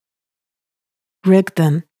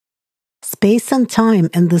Rigdon. Space and time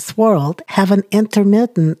in this world have an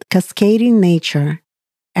intermittent, cascading nature.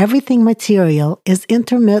 Everything material is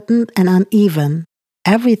intermittent and uneven.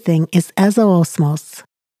 Everything is azoosmos.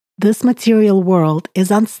 This material world is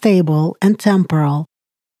unstable and temporal.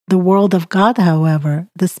 The world of God, however,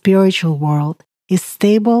 the spiritual world, is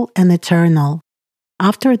stable and eternal.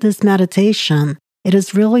 After this meditation, it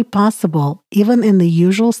is really possible, even in the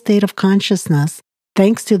usual state of consciousness,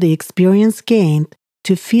 thanks to the experience gained,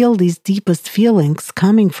 to feel these deepest feelings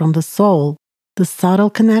coming from the soul, the subtle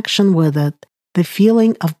connection with it, the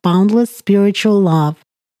feeling of boundless spiritual love,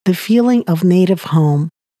 the feeling of native home,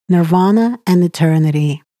 nirvana and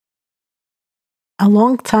eternity. A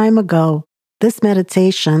long time ago, this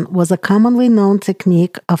meditation was a commonly known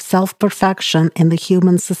technique of self-perfection in the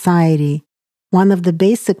human society, one of the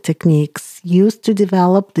basic techniques used to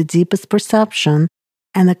develop the deepest perception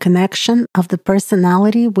and the connection of the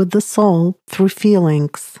personality with the soul through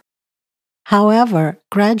feelings. However,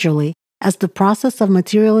 gradually, as the process of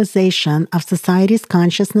materialization of society's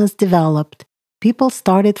consciousness developed, people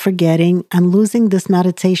started forgetting and losing this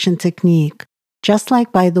meditation technique, just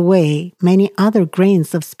like, by the way, many other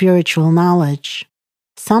grains of spiritual knowledge.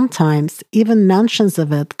 Sometimes, even mentions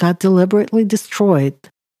of it got deliberately destroyed.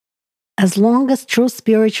 As long as true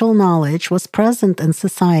spiritual knowledge was present in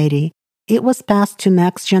society, it was passed to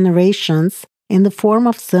next generations in the form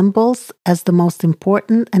of symbols as the most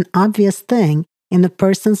important and obvious thing in a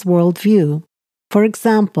person's worldview. For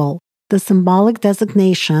example, the symbolic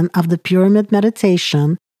designation of the pyramid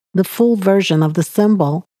meditation, the full version of the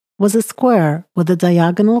symbol, was a square with a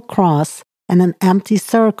diagonal cross and an empty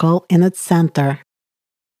circle in its center.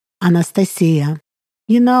 Anastasia.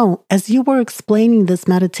 You know, as you were explaining this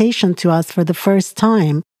meditation to us for the first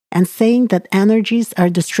time and saying that energies are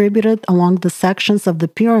distributed along the sections of the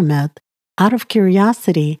pyramid, out of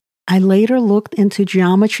curiosity, I later looked into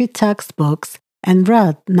geometry textbooks and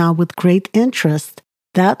read, now with great interest,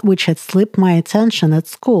 that which had slipped my attention at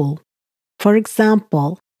school. For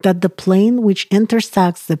example, that the plane which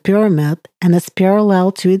intersects the pyramid and is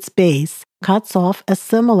parallel to its base cuts off a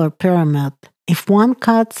similar pyramid. If one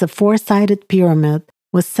cuts a four-sided pyramid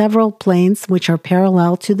with several planes which are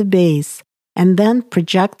parallel to the base, and then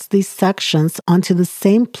projects these sections onto the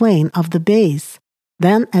same plane of the base,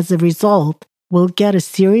 then as a result, we'll get a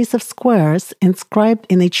series of squares inscribed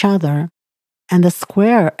in each other. And a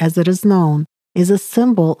square, as it is known, is a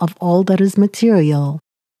symbol of all that is material.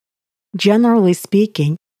 Generally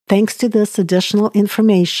speaking, thanks to this additional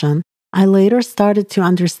information, I later started to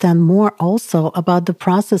understand more also about the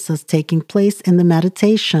processes taking place in the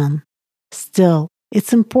meditation. Still,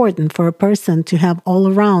 it's important for a person to have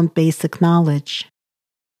all-around basic knowledge.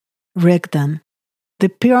 Rigdon. The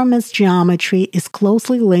pyramid's geometry is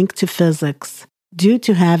closely linked to physics. Due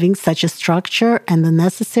to having such a structure and the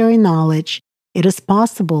necessary knowledge, it is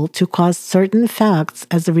possible to cause certain effects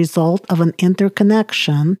as a result of an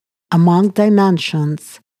interconnection among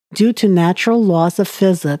dimensions due to natural laws of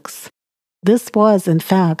physics. This was, in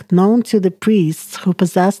fact, known to the priests who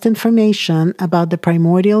possessed information about the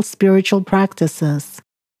primordial spiritual practices.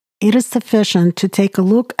 It is sufficient to take a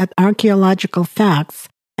look at archaeological facts,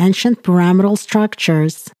 ancient pyramidal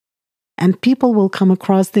structures, and people will come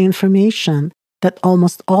across the information that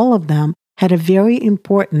almost all of them had a very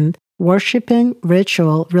important worshipping,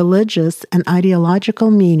 ritual, religious, and ideological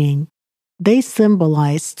meaning. They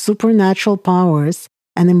symbolized supernatural powers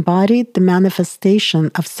and embodied the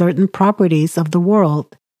manifestation of certain properties of the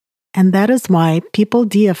world, and that is why people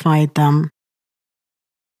deified them.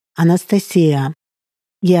 Anastasia.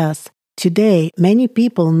 Yes, today many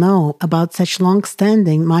people know about such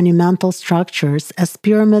long-standing monumental structures as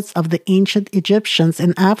pyramids of the ancient Egyptians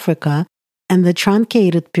in Africa and the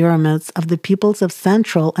truncated pyramids of the peoples of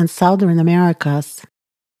Central and Southern Americas.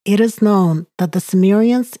 It is known that the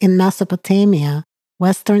Sumerians in Mesopotamia,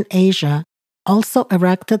 Western Asia, also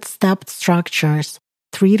erected stepped structures,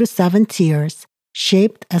 3 to 7 tiers,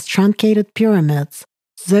 shaped as truncated pyramids,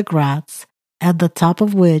 ziggurats, at the top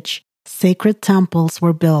of which sacred temples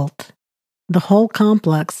were built. The whole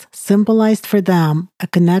complex symbolized for them a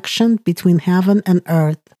connection between heaven and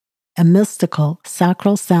earth, a mystical,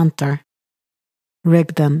 sacral center.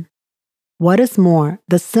 Rigdon. What is more,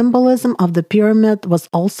 the symbolism of the pyramid was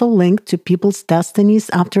also linked to people's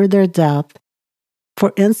destinies after their death.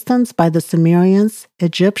 For instance, by the Sumerians,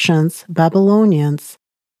 Egyptians, Babylonians,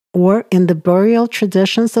 or in the burial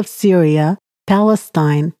traditions of Syria,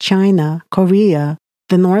 Palestine, China, Korea,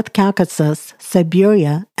 the North Caucasus,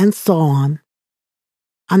 Siberia, and so on.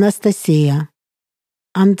 Anastasia.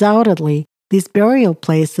 Undoubtedly, these burial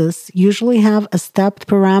places usually have a stepped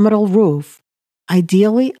pyramidal roof.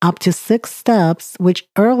 ideally up to 6 steps, which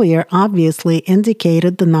earlier obviously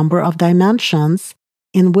indicated the number of dimensions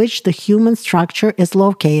in which the human structure is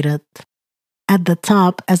located. At the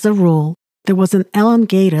top, as a rule, there was an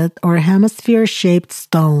elongated or hemisphere-shaped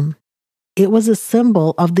stone. It was a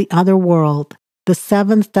symbol of the other world, the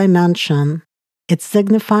 7th dimension. It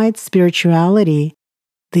signified spirituality,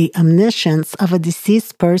 the omniscience of a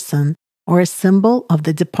deceased person, or a symbol of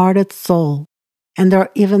the departed soul. And there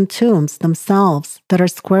are even tombs themselves that are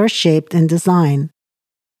square-shaped in design.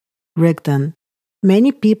 Rigdon.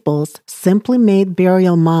 Many peoples simply made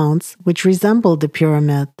burial mounds which resembled the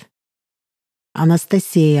pyramid.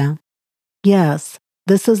 Anastasia. Yes,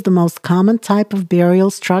 this is the most common type of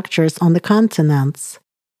burial structures on the continents.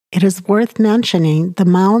 It is worth mentioning the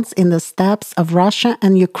mounds in the steppes of Russia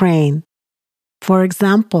and Ukraine. For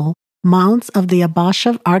example, mounds of the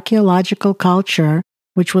Abashev archaeological culture,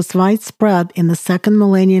 which was widespread in the 2nd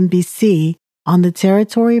millennium BC on the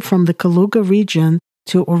territory from the Kaluga region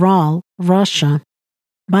to Ural, Russia.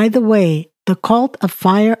 By the way, the cult of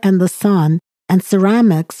fire and the sun and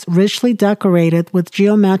ceramics richly decorated with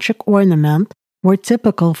geometric ornament were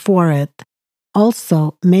typical for it.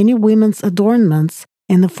 Also, many women's adornments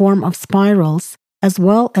in the form of spirals, as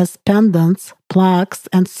well as pendants, plaques,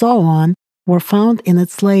 and so on, were found in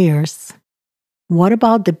its layers. What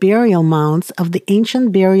about the burial mounds of the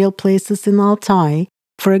ancient burial places in Altai,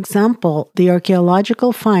 for example, the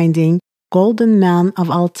archaeological finding Golden Man of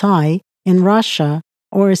Altai in Russia,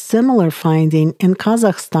 or a similar finding in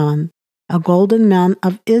Kazakhstan, a Golden Man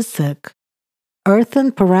of Issyk?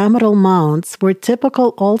 Earthen pyramidal mounds were typical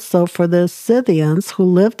also for the Scythians who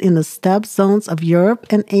lived in the steppe zones of Europe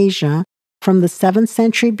and Asia from the 7th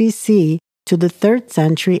century BC to the 3rd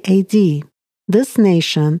century AD. This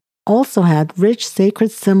nation also had rich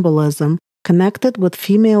sacred symbolism connected with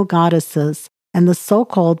female goddesses and the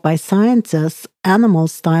so-called by scientists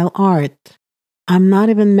animal-style art. I'm not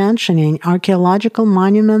even mentioning archaeological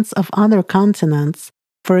monuments of other continents,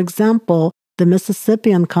 for example, the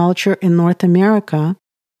Mississippian culture in North America,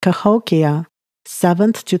 Cahokia,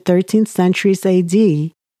 7th to 13th centuries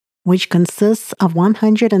AD, which consists of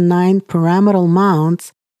 109 pyramidal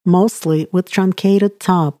mounds, mostly with truncated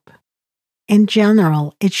top. In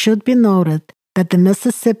general, it should be noted that the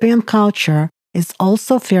Mississippian culture is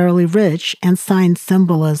also fairly rich in sign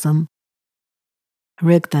symbolism.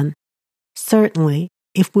 Rigdon. Certainly,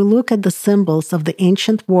 if we look at the symbols of the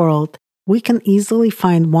ancient world, we can easily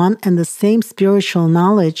find one and the same spiritual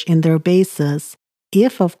knowledge in their bases,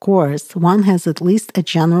 if, of course, one has at least a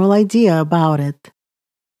general idea about it.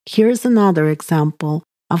 Here's another example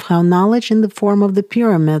of how knowledge in the form of the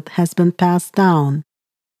pyramid has been passed down.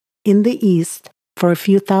 In the East, for a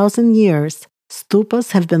few thousand years,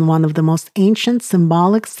 stupas have been one of the most ancient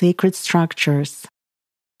symbolic sacred structures.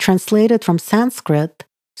 Translated from Sanskrit,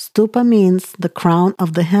 stupa means the crown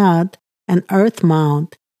of the head, an earth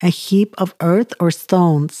mound, a heap of earth or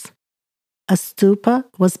stones. A stupa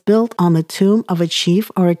was built on the tomb of a chief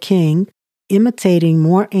or a king, imitating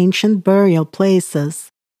more ancient burial places,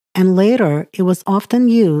 and later it was often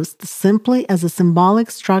used simply as a symbolic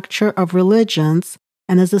structure of religions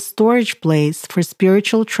and as a storage place for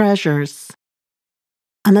spiritual treasures.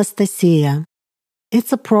 Anastasia.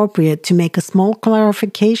 It's appropriate to make a small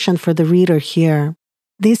clarification for the reader here.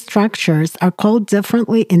 These structures are called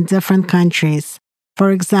differently in different countries.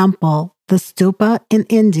 For example, the stupa in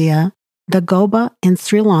India, the goba in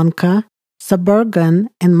Sri Lanka, Saburgan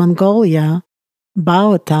in Mongolia,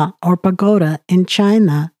 Baota or pagoda in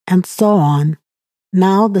China, and so on.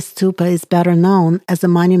 Now the stupa is better known as a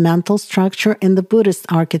monumental structure in the Buddhist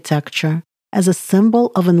architecture, as a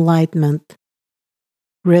symbol of enlightenment.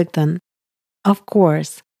 Rigdon. Of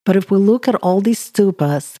course, but if we look at all these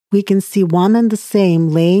stupas, we can see one and the same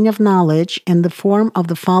laying of knowledge in the form of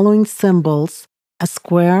the following symbols: a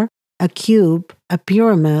square, a cube, a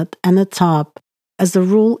pyramid, and a top, as a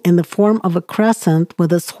rule in the form of a crescent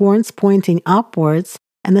with its horns pointing upwards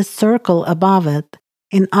and a circle above it.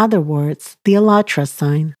 In other words, the АllatRa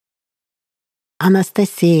sign.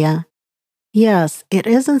 Anastasia. Yes, it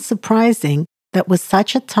isn't surprising that with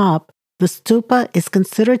such a top, the stupa is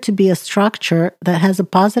considered to be a structure that has a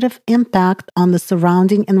positive impact on the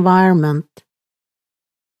surrounding environment.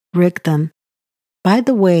 Rigdon. By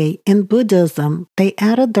the way, in Buddhism, they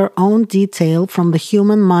added their own detail from the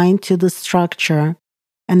human mind to the structure.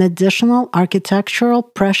 An additional architectural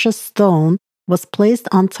precious stone was placed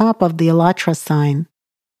on top of the АllatRa sign.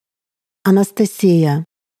 Anastasia.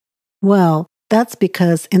 Well, that's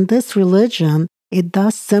because in this religion, it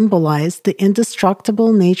does symbolize the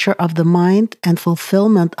indestructible nature of the mind and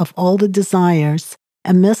fulfillment of all the desires,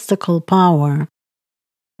 a mystical power.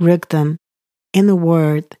 Rigdon. In a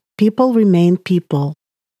word, people remain people.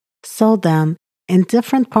 So then, in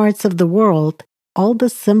different parts of the world, all the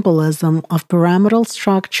symbolism of pyramidal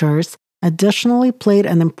structures additionally played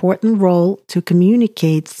an important role to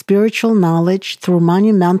communicate spiritual knowledge through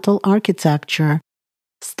monumental architecture,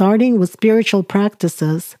 starting with spiritual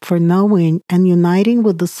practices for knowing and uniting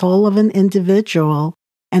with the soul of an individual,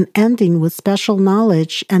 and ending with special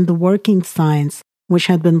knowledge and the working signs which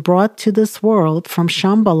had been brought to this world from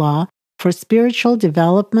Shambhala for spiritual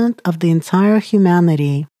development of the entire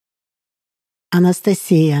humanity.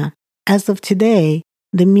 Anastasia, as of today,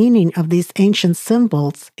 the meaning of these ancient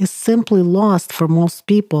symbols is simply lost for most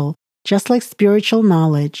people, just like spiritual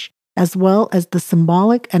knowledge, as well as the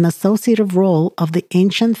symbolic and associative role of the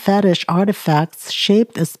ancient fetish artifacts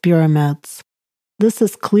shaped as pyramids. This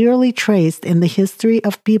is clearly traced in the history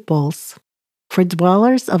of peoples. For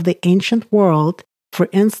dwellers of the ancient world, for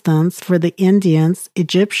instance, for the Indians,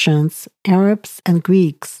 Egyptians, Arabs, and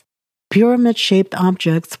Greeks, pyramid-shaped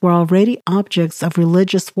objects were already objects of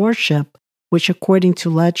religious worship, which according to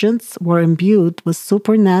legends were imbued with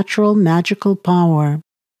supernatural magical power.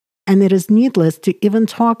 And it is needless to even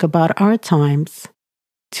talk about our times.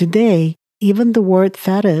 Today, even the word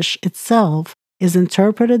fetish itself is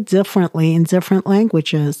interpreted differently in different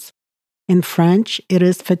languages. In French, it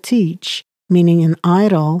is fetiche, meaning an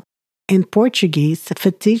idol. In Portuguese,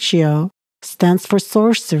 feticio stands for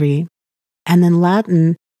sorcery. And in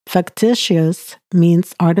Latin, factitious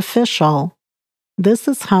means artificial. This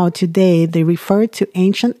is how today they refer to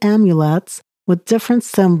ancient amulets with different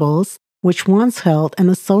symbols which once held an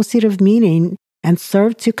associative meaning and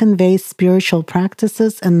served to convey spiritual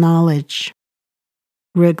practices and knowledge.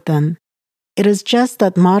 Rigdon. It is just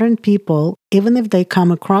that modern people, even if they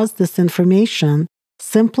come across this information,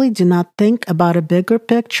 simply do not think about a bigger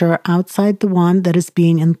picture outside the one that is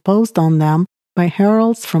being imposed on them by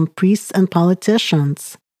heralds from priests and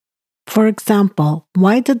politicians. For example,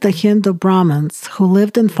 why did the Hindu Brahmins who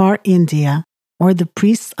lived in far India, or the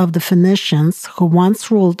priests of the Phoenicians who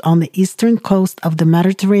once ruled on the eastern coast of the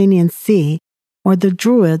Mediterranean Sea, or the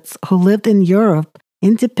Druids who lived in Europe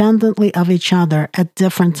independently of each other at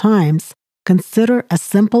different times, consider a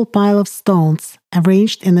simple pile of stones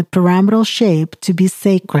arranged in a pyramidal shape to be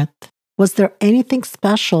sacred? Was there anything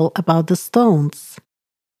special about the stones?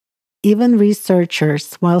 Even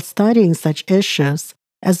researchers, while studying such issues,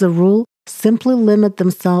 as a rule, simply limit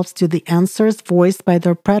themselves to the answers voiced by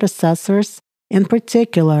their predecessors, in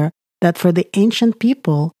particular, that for the ancient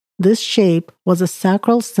people, this shape was a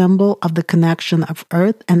sacral symbol of the connection of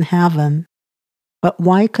earth and heaven. But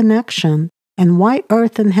why connection? And why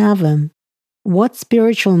earth and heaven? What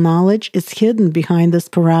spiritual knowledge is hidden behind this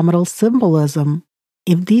pyramidal symbolism?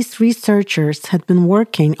 If these researchers had been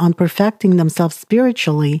working on perfecting themselves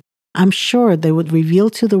spiritually, I'm sure they would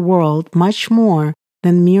reveal to the world much more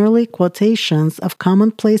than merely quotations of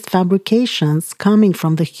commonplace fabrications coming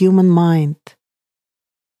from the human mind.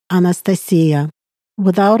 Anastasia.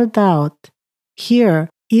 Without a doubt. Here,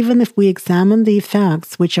 even if we examine the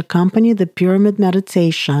effects which accompany the pyramid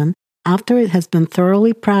meditation after it has been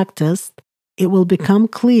thoroughly practiced, it will become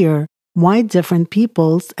clear why different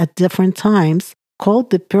peoples at different times called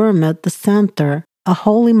the pyramid the center, a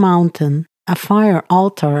holy mountain, a fire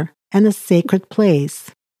altar, and a sacred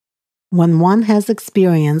place. When one has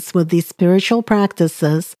experience with these spiritual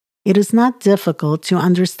practices, it is not difficult to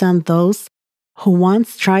understand those who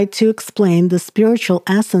once tried to explain the spiritual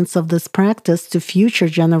essence of this practice to future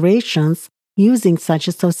generations using such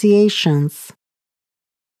associations.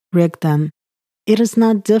 Rigdon. It is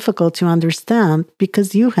not difficult to understand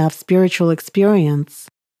because you have spiritual experience.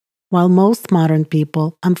 While most modern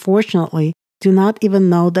people, unfortunately, do not even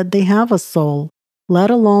know that they have a soul, let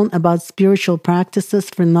alone about spiritual practices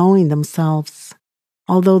for knowing themselves.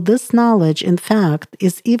 Although this knowledge, in fact,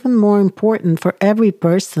 is even more important for every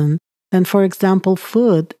person than, for example,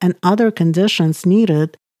 food and other conditions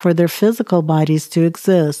needed for their physical bodies to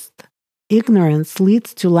exist. Ignorance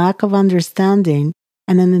leads to lack of understanding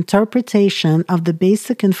and an interpretation of the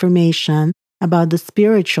basic information about the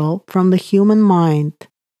spiritual from the human mind.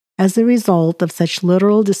 As a result of such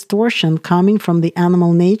literal distortion coming from the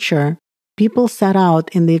animal nature, people set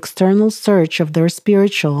out in the external search of their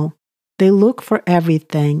spiritual. They look for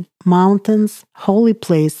everything, mountains, holy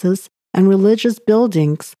places, and religious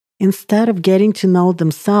buildings, instead of getting to know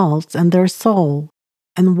themselves and their soul.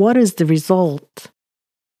 And what is the result?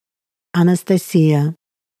 Anastasia.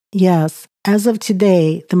 Yes, as of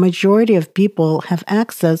today, the majority of people have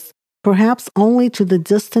access perhaps only to the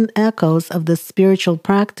distant echoes of this spiritual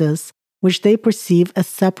practice, which they perceive as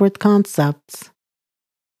separate concepts.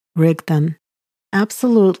 Rigdon.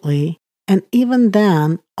 Absolutely. and even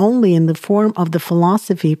then, only in the form of the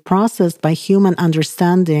philosophy processed by human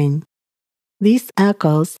understanding. These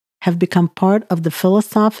echoes have become part of the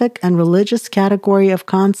philosophic and religious category of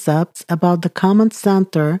concepts about the common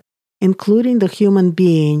center, including the human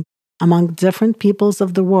being, among different peoples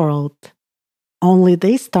of the world. Only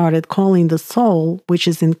they started calling the soul, which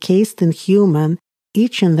is encased in human,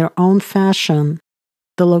 each in their own fashion,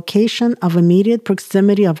 the location of immediate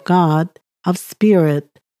proximity of God, of spirit,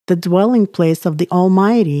 the dwelling place of the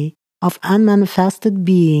Almighty, of unmanifested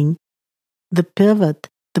being, the pivot,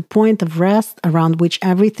 the point of rest around which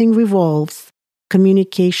everything revolves,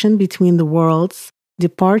 communication between the worlds,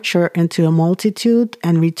 departure into a multitude,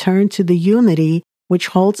 and return to the unity which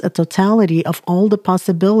holds a totality of all the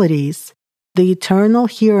possibilities, the eternal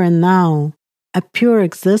here and now, a pure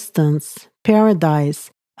existence, paradise,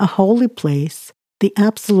 a holy place, the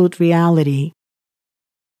absolute reality.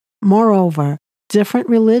 Moreover, different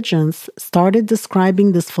religions started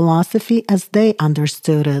describing this philosophy as they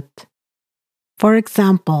understood it. For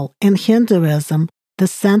example, in Hinduism, the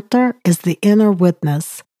center is the inner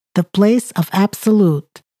witness, the place of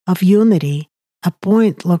absolute, of unity, a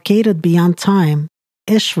point located beyond time,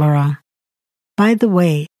 Ishvara. By the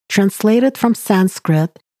way, translated from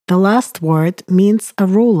Sanskrit, the last word means a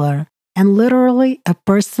ruler and literally a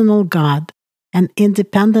personal God, an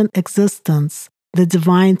independent existence, the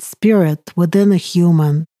divine spirit within a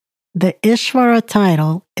human. The Ishvara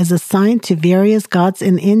title is assigned to various gods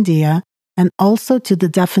in India and also to the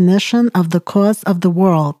definition of the cause of the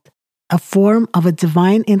world, a form of a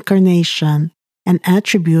divine incarnation, an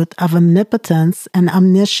attribute of omnipotence and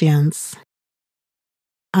omniscience.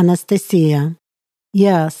 Anastasia.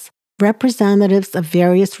 Yes, representatives of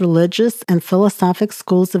various religious and philosophic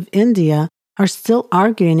schools of India are still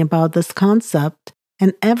arguing about this concept,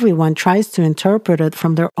 and everyone tries to interpret it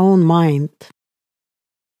from their own mind.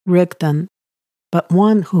 Rigdon. But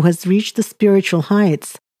one who has reached the spiritual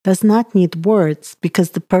heights does not need words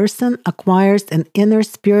because the person acquires an inner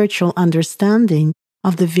spiritual understanding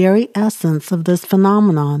of the very essence of this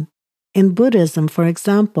phenomenon. In Buddhism, for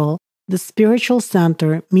example, the spiritual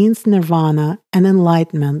center means nirvana and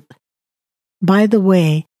enlightenment. By the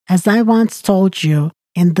way, as I once told you,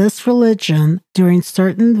 in this religion, during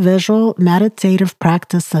certain visual meditative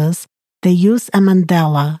practices, they use a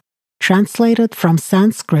mandala. Translated from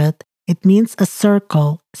Sanskrit, it means a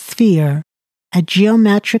circle, sphere, a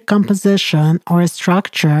geometric composition or a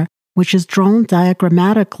structure which is drawn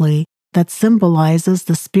diagrammatically that symbolizes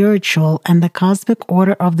the spiritual and the cosmic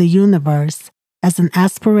order of the universe as an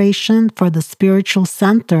aspiration for the spiritual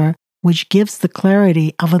center which gives the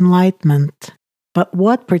clarity of enlightenment. But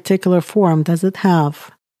what particular form does it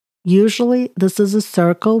have? Usually, this is a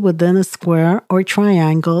circle within a square or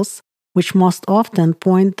triangles, which most often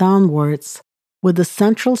point downwards, with the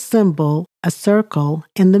central symbol, a circle,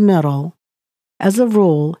 in the middle. As a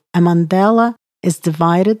rule, a mandala is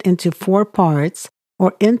divided into 4 parts,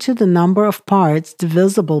 or into the number of parts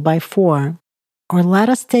divisible by 4. Or let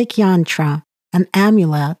us take yantra, an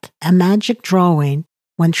amulet, a magic drawing,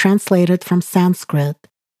 when translated from Sanskrit,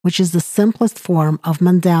 which is the simplest form of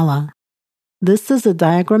mandala. This is a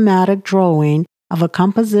diagrammatic drawing of a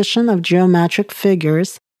composition of geometric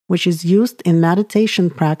figures which is used in meditation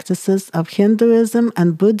practices of Hinduism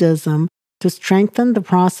and Buddhism to strengthen the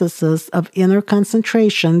processes of inner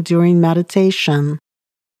concentration during meditation.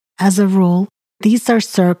 As a rule, these are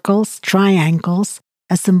circles, triangles,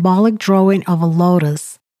 a symbolic drawing of a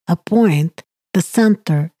lotus, a point, the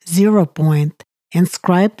center, 0 point,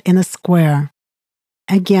 inscribed in a square.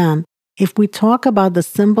 Again, if we talk about the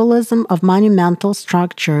symbolism of monumental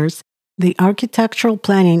structures, the architectural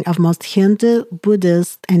planning of most Hindu,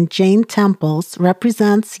 Buddhist, and Jain temples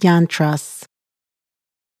represents yantras.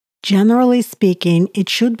 Generally speaking, it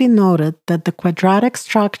should be noted that the quadratic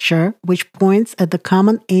structure, which points at the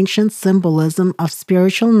common ancient symbolism of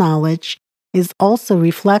spiritual knowledge, is also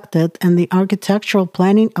reflected in the architectural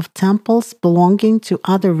planning of temples belonging to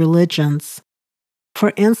other religions.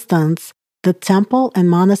 For instance, the temple and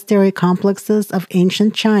monastery complexes of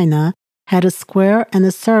ancient China had a square and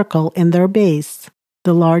a circle in their base.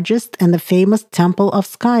 The largest and the famous Temple of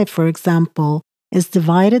Sky, for example, is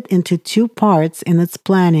divided into 2 parts in its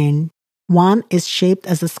planning. One is shaped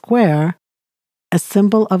as a square, a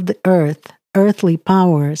symbol of the earth, earthly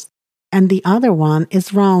powers, and the other one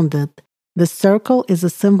is rounded. The circle is a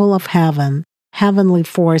symbol of heaven, heavenly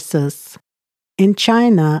forces. In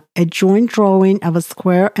China, a joint drawing of a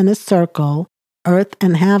square and a circle, earth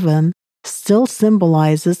and heaven, still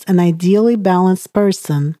symbolizes an ideally balanced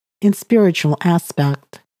person in spiritual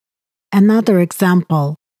aspect. Another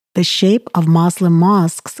example, The shape of Muslim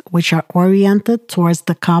mosques, which are oriented towards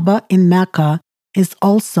the Kaaba in Mecca, is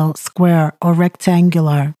also square or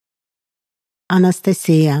rectangular.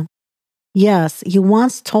 Anastasia: Yes, you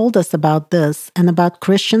once told us about this and about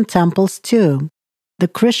Christian temples too. The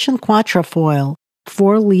Christian quatrefoil,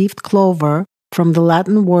 four-leaved clover, from the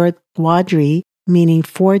Latin word quadri, meaning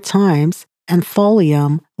 4 times, and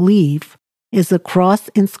folium, leaf, is a cross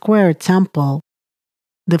in square temple.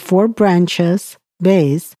 The 4 branches,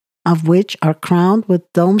 base, of which are crowned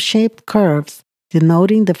with dome-shaped curves,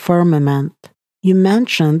 denoting the firmament. You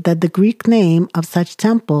mentioned that the Greek name of such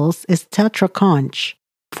temples is tetrakonch,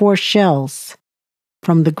 4 shells.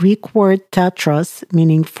 From the Greek word tetras,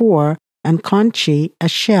 meaning 4, and konchi, a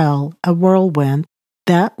shell, a whirlwind,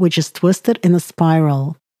 that which is twisted in a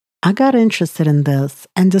spiral. I got interested in this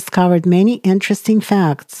and discovered many interesting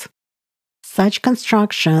facts. Such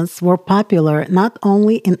constructions were popular not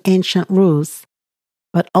only in ancient Rus,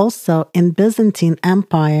 but also in Byzantine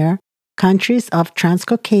Empire, countries of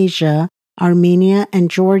Transcaucasia, Armenia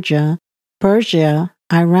and Georgia, Persia,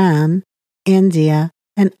 Iran, India,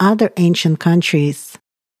 and other ancient countries.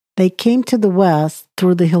 They came to the West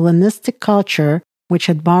through the Hellenistic culture, which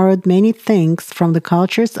had borrowed many things from the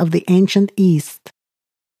cultures of the ancient East.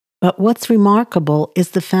 But what's remarkable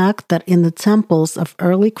is the fact that in the temples of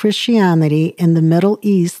early Christianity in the Middle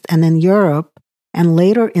East and in Europe, and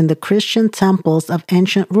later in the Christian temples of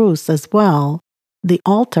ancient Rus as well, the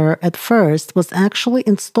altar at first was actually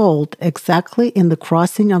installed exactly in the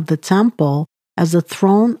crossing of the temple as a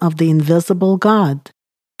throne of the invisible God.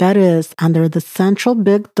 That is, under the central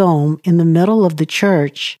big dome in the middle of the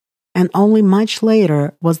church, and only much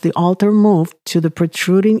later was the altar moved to the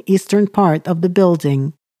protruding eastern part of the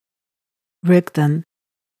building. Rigdon: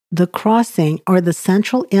 The crossing, or the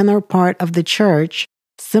central inner part of the church,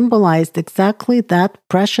 symbolized exactly that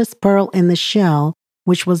precious pearl in the shell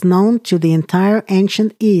which was known to the entire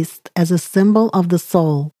ancient East as a symbol of the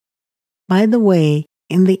soul. By the way,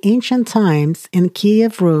 in the ancient times in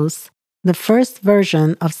Kiev, Rus, the first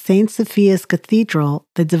version of St. Sophia's Cathedral,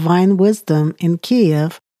 the Divine Wisdom, in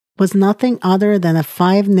Kiev, was nothing other than a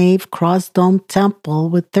 5-nave cross-domed temple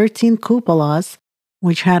with 13 cupolas,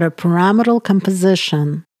 which had a pyramidal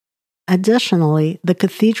composition. Additionally, the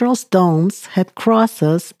cathedral's domes had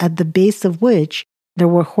crosses at the base of which there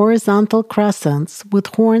were horizontal crescents with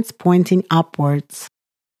horns pointing upwards.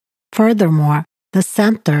 Furthermore, the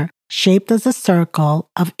center, shaped as a circle,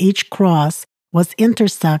 of each cross was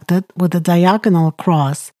intersected with a diagonal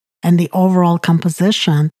cross, and the overall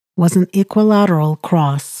composition was an equilateral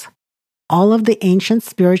cross. All of the ancient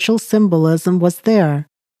spiritual symbolism was there: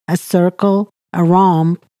 a circle, a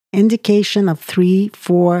rhomb, indication of 3,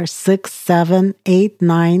 4, 6, 7, 8,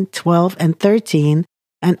 9, 12, and 13,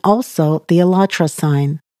 and also the АllatRa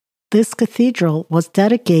sign. This cathedral was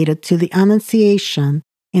dedicated to the Annunciation,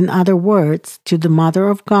 in other words, to the Mother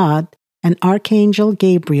of God and Archangel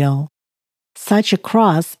Gabriel. Such a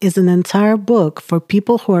cross is an entire book for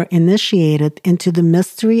people who are initiated into the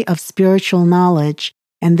mystery of spiritual knowledge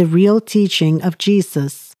and the real teaching of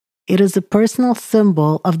Jesus. It is a personal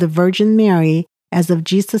symbol of the Virgin Mary as of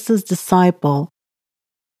Jesus' disciple,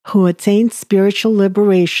 who attained spiritual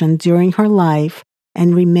liberation during her life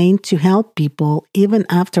and remained to help people even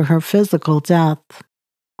after her physical death.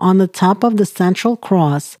 On the top of the central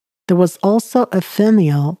cross, there was also a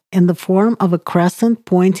finial in the form of a crescent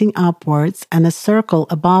pointing upwards and a circle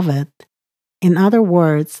above it. In other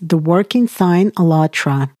words, the working sign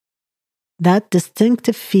АllatRa. That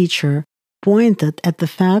distinctive feature pointed at the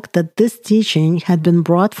fact that this teaching had been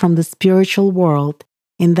brought from the spiritual world,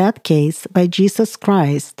 in that case by Jesus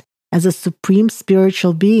Christ, as a supreme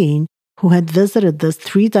spiritual being who had visited this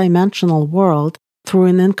 3-dimensional world through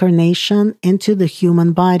an incarnation into the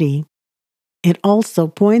human body. It also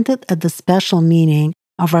pointed at the special meaning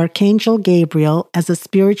of Archangel Gabriel as a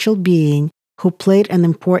spiritual being who played an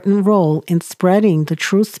important role in spreading the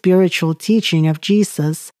true spiritual teaching of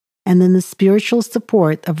Jesus and in the spiritual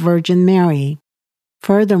support of Virgin Mary.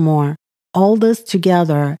 Furthermore, all this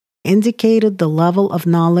together indicated the level of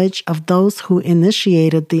knowledge of those who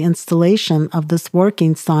initiated the installation of this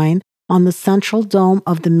working sign on the central dome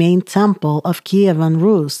of the main temple of Kievan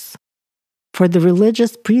Rus. For the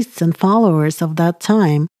religious priests and followers of that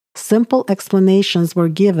time, simple explanations were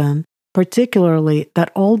given, particularly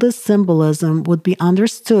that all this symbolism would be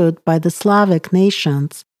understood by the Slavic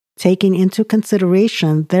nations, taking into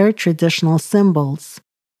consideration their traditional symbols.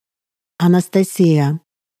 Anastasia: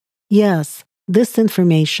 Yes, this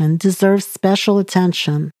information deserves special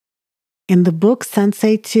attention. In the book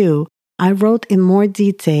Sensei 2, I wrote in more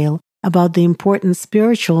detail about the important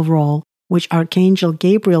spiritual role which Archangel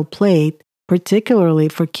Gabriel played particularly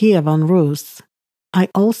for Kiev and Rus. I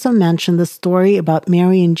also mentioned the story about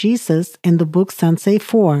Mary and Jesus in the book Sensei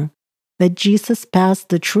 4, that Jesus passed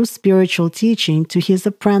the true spiritual teaching to his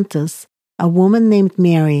apprentice, a woman named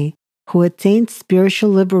Mary, who attained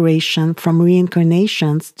spiritual liberation from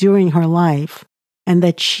reincarnations during her life, and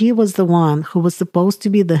that she was the one who was supposed to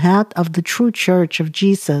be the head of the true church of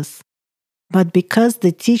Jesus. But because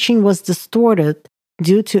the teaching was distorted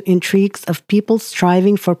due to intrigues of people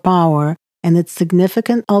striving for power and its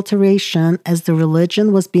significant alteration as the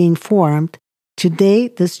religion was being formed, today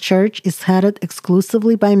this church is headed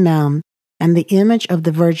exclusively by men, and the image of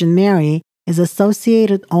the Virgin Mary is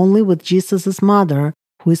associated only with Jesus' mother,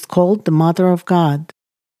 who is called the Mother of God.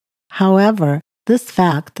 However, this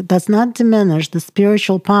fact does not diminish the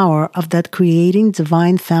spiritual power of that creating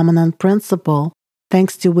divine feminine principle,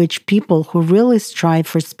 thanks to which people who really strive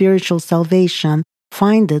for spiritual salvation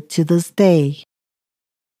find it to this day.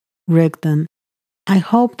 Rigdon: I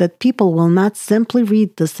hope that people will not simply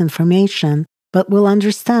read this information, but will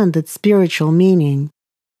understand its spiritual meaning.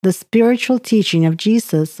 The spiritual teaching of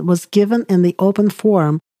Jesus was given in the open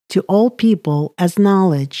form to all people as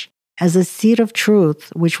knowledge, as a seed of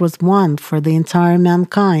truth which was one for the entire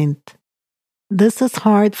mankind. This is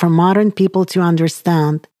hard for modern people to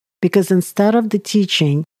understand, because instead of the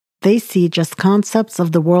teaching, they see just concepts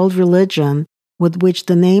of the world religion with which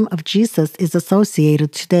the name of Jesus is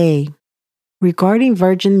associated today. Regarding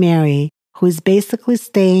Virgin Mary, who is basically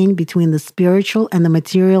staying between the spiritual and the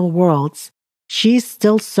material worlds, she is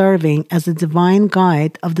still serving as a divine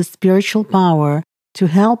guide of the spiritual power to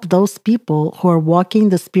help those people who are walking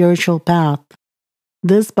the spiritual path.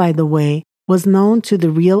 This, by the way, was known to the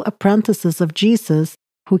real apprentices of Jesus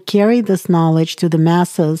who carried this knowledge to the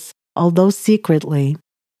masses, although secretly.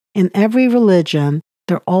 In every religion,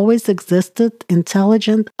 there always existed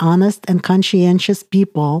intelligent, honest, and conscientious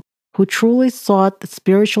people who truly sought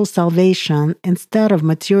spiritual salvation instead of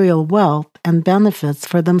material wealth and benefits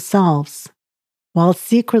for themselves. While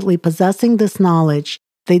secretly possessing this knowledge,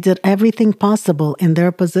 they did everything possible in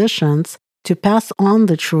their positions to pass on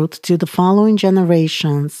the truth to the following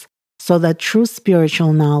generations, so that true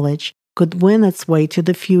spiritual knowledge could win its way to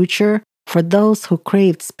the future for those who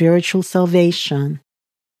craved spiritual salvation.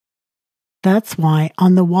 That's why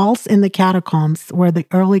on the walls in the catacombs where the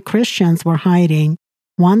early Christians were hiding,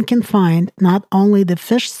 one can find not only the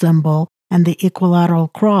fish symbol and the equilateral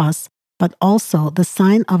cross, but also the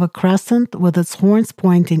sign of a crescent with its horns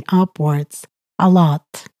pointing upwards,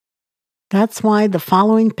 Allat. That's why the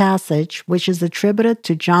following passage, which is attributed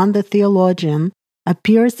to John the Theologian,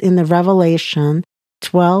 appears in the Revelation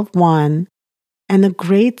 12:1. And a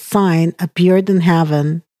great sign appeared in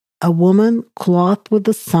heaven, a woman clothed with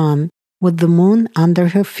the sun, with the moon under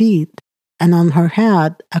her feet, and on her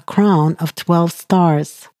head a crown of 12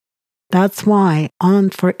 stars. That's why on,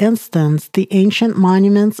 for instance, the ancient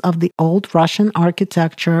monuments of the old Russian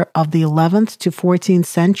architecture of the 11th to 14th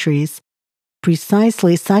centuries,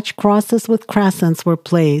 precisely such crosses with crescents were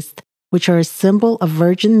placed, which are a symbol of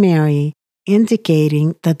Virgin Mary,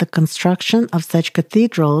 indicating that the construction of such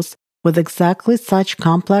cathedrals with exactly such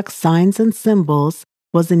complex signs and symbols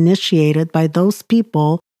was initiated by those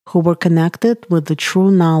people who were connected with the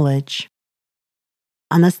true knowledge.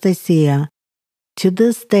 Anastasia: to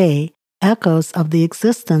this day, echoes of the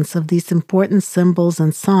existence of these important symbols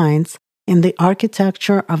and signs in the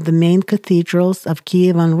architecture of the main cathedrals of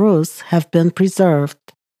Kiev and Rus have been preserved.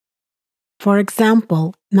 For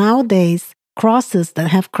example, nowadays, crosses that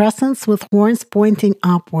have crescents with horns pointing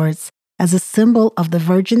upwards as a symbol of the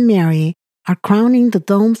Virgin Mary are crowning the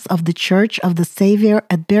domes of the Church of the Savior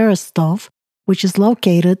at Berestov, which is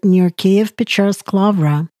located near Kiev-Pechersk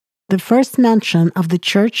Lavra. The first mention of the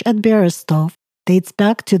church at Berestov dates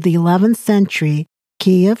back to the 11th century,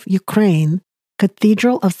 Kiev, Ukraine,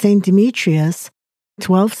 Cathedral of St. Demetrius,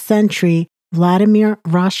 12th century, Vladimir,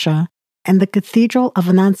 Russia, and the Cathedral of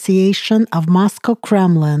Annunciation of Moscow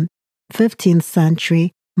Kremlin, 15th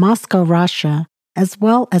century, Moscow, Russia, as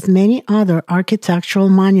well as many other architectural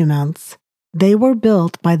monuments. They were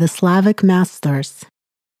built by the Slavic masters.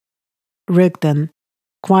 Rigdon: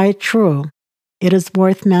 quite true. It is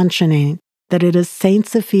worth mentioning that it is St.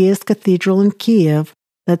 Sophia's Cathedral in Kiev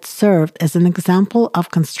that served as an example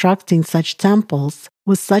of constructing such temples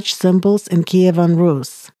with such symbols in Kiev and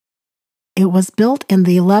Rus. It was built in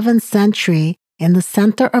the 11th century in the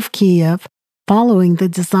center of Kiev, following the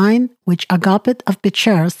design which Agapit of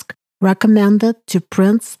Pechersk recommended to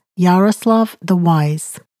Prince Yaroslav the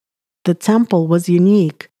Wise. The temple was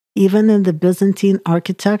unique, even in the Byzantine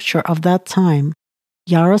architecture of that time.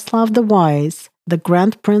 Yaroslav the Wise, the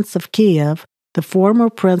Grand Prince of Kiev, the former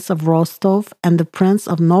Prince of Rostov, and the Prince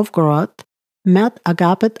of Novgorod met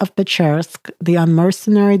Agapit of Pechersk, the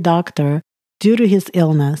unmercenary doctor, due to his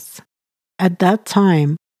illness. At that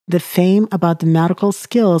time, the fame about the medical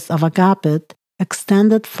skills of Agapit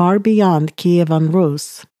extended far beyond Kiev and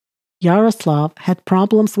Rus. Yaroslav had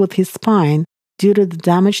problems with his spine due to the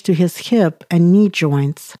damage to his hip and knee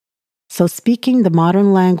joints. So speaking the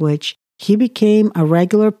modern language, he became a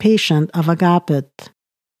regular patient of Agapit.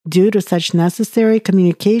 Due to such necessary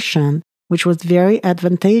communication, which was very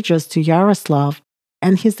advantageous to Yaroslav,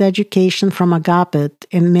 and his education from Agapit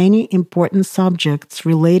in many important subjects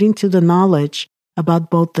relating to the knowledge about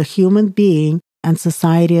both the human being and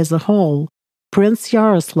society as a whole, Prince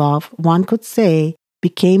Yaroslav, one could say,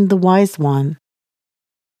 became the wise one.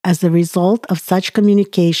 As a result of such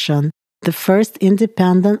communication, the first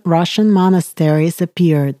independent Russian monasteries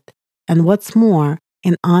appeared, and what's more,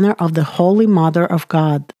 in honor of the Holy Mother of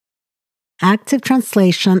God. Active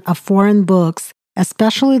translation of foreign books,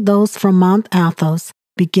 especially those from Mount Athos,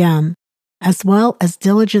 began, as well as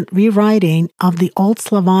diligent rewriting of the old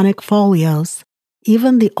Slavonic folios,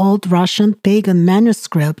 even the old Russian pagan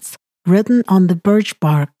manuscripts written on the birch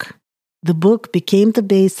bark. The book became the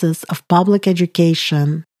basis of public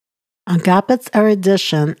education. Agapit's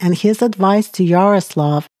erudition and his advice to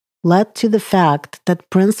Yaroslav led to the fact that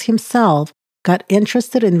Prince himself got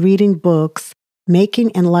interested in reading books,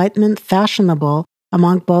 making enlightenment fashionable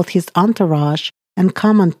among both his entourage and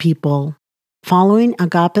common people. Following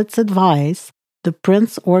Agapit's advice, the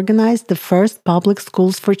prince organized the first public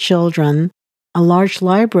schools for children. A large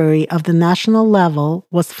library of the national level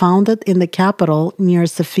was founded in the capital near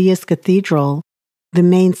Sophia's Cathedral. The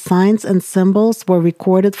main signs and symbols were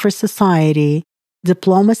recorded for society.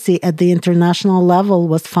 Diplomacy at the international level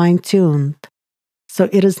was fine-tuned. So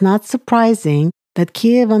it is not surprising that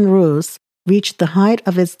Kiev and Rus reached the height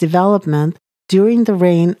of its development during the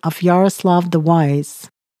reign of Yaroslav the Wise.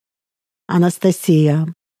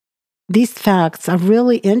 Anastasia. These facts are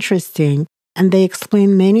really interesting, and they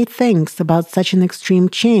explain many things about such an extreme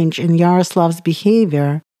change in Yaroslav's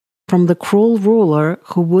behavior, from the cruel ruler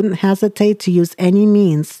who wouldn't hesitate to use any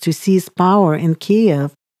means to seize power in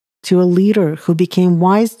Kiev, to a leader who became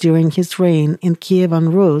wise during his reign in Kiev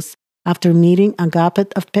and Rus after meeting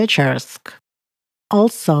Agapit of Pechersk.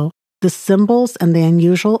 Also, the symbols and the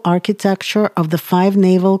unusual architecture of the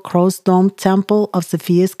five-navel cross-domed temple of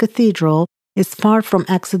Sophia's Cathedral is far from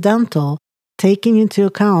accidental, taking into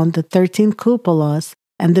account the 13 cupolas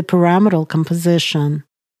and the pyramidal composition.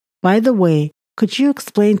 By the way, could you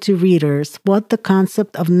explain to readers what the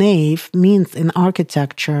concept of nave means in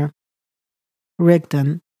architecture?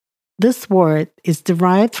 Rigdon. This word is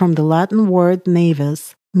derived from the Latin word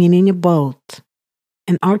navis, meaning a boat.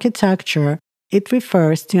 In architecture, it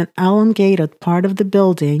refers to an elongated part of the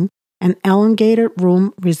building, an elongated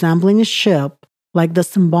room resembling a ship, like the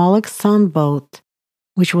symbolic sunboat,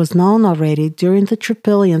 which was known already during the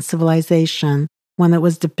Tripolian civilization, when it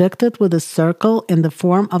was depicted with a circle in the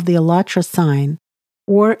form of the АllatRa sign,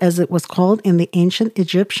 or as it was called in the ancient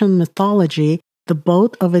Egyptian mythology, the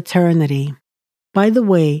boat of eternity. By the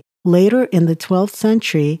way, later in the 12th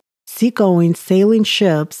century, seagoing sailing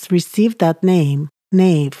ships received that name,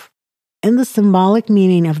 nave. In the symbolic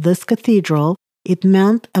meaning of this cathedral, it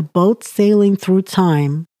meant a boat sailing through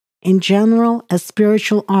time, in general a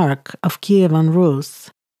spiritual arc of Kiev and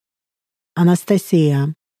Rus.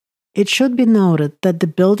 Anastasia. It should be noted that the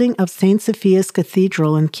building of St. Sophia's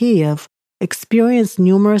Cathedral in Kiev experienced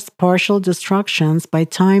numerous partial destructions by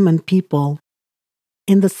time and people.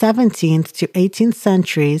 In the 17th to 18th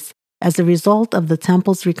centuries, as a result of the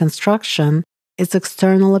temple's reconstruction, its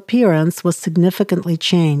external appearance was significantly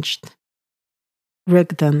changed.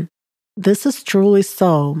 Rigdon. This is truly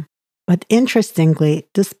so. But interestingly,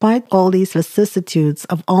 despite all these vicissitudes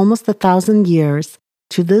of almost 1,000 years,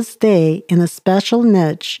 to this day, in a special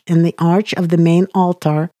niche in the arch of the main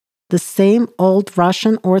altar, the same old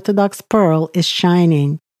Russian Orthodox pearl is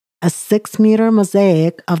shining, a 6-meter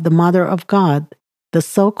mosaic of the Mother of God, the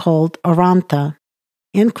so-called Oranta.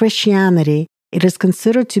 In Christianity, it is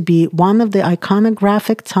considered to be one of the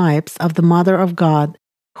iconographic types of the Mother of God,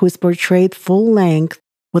 who is portrayed full length,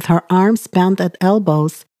 with her arms bent at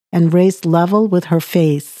elbows and raised level with her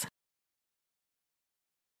face.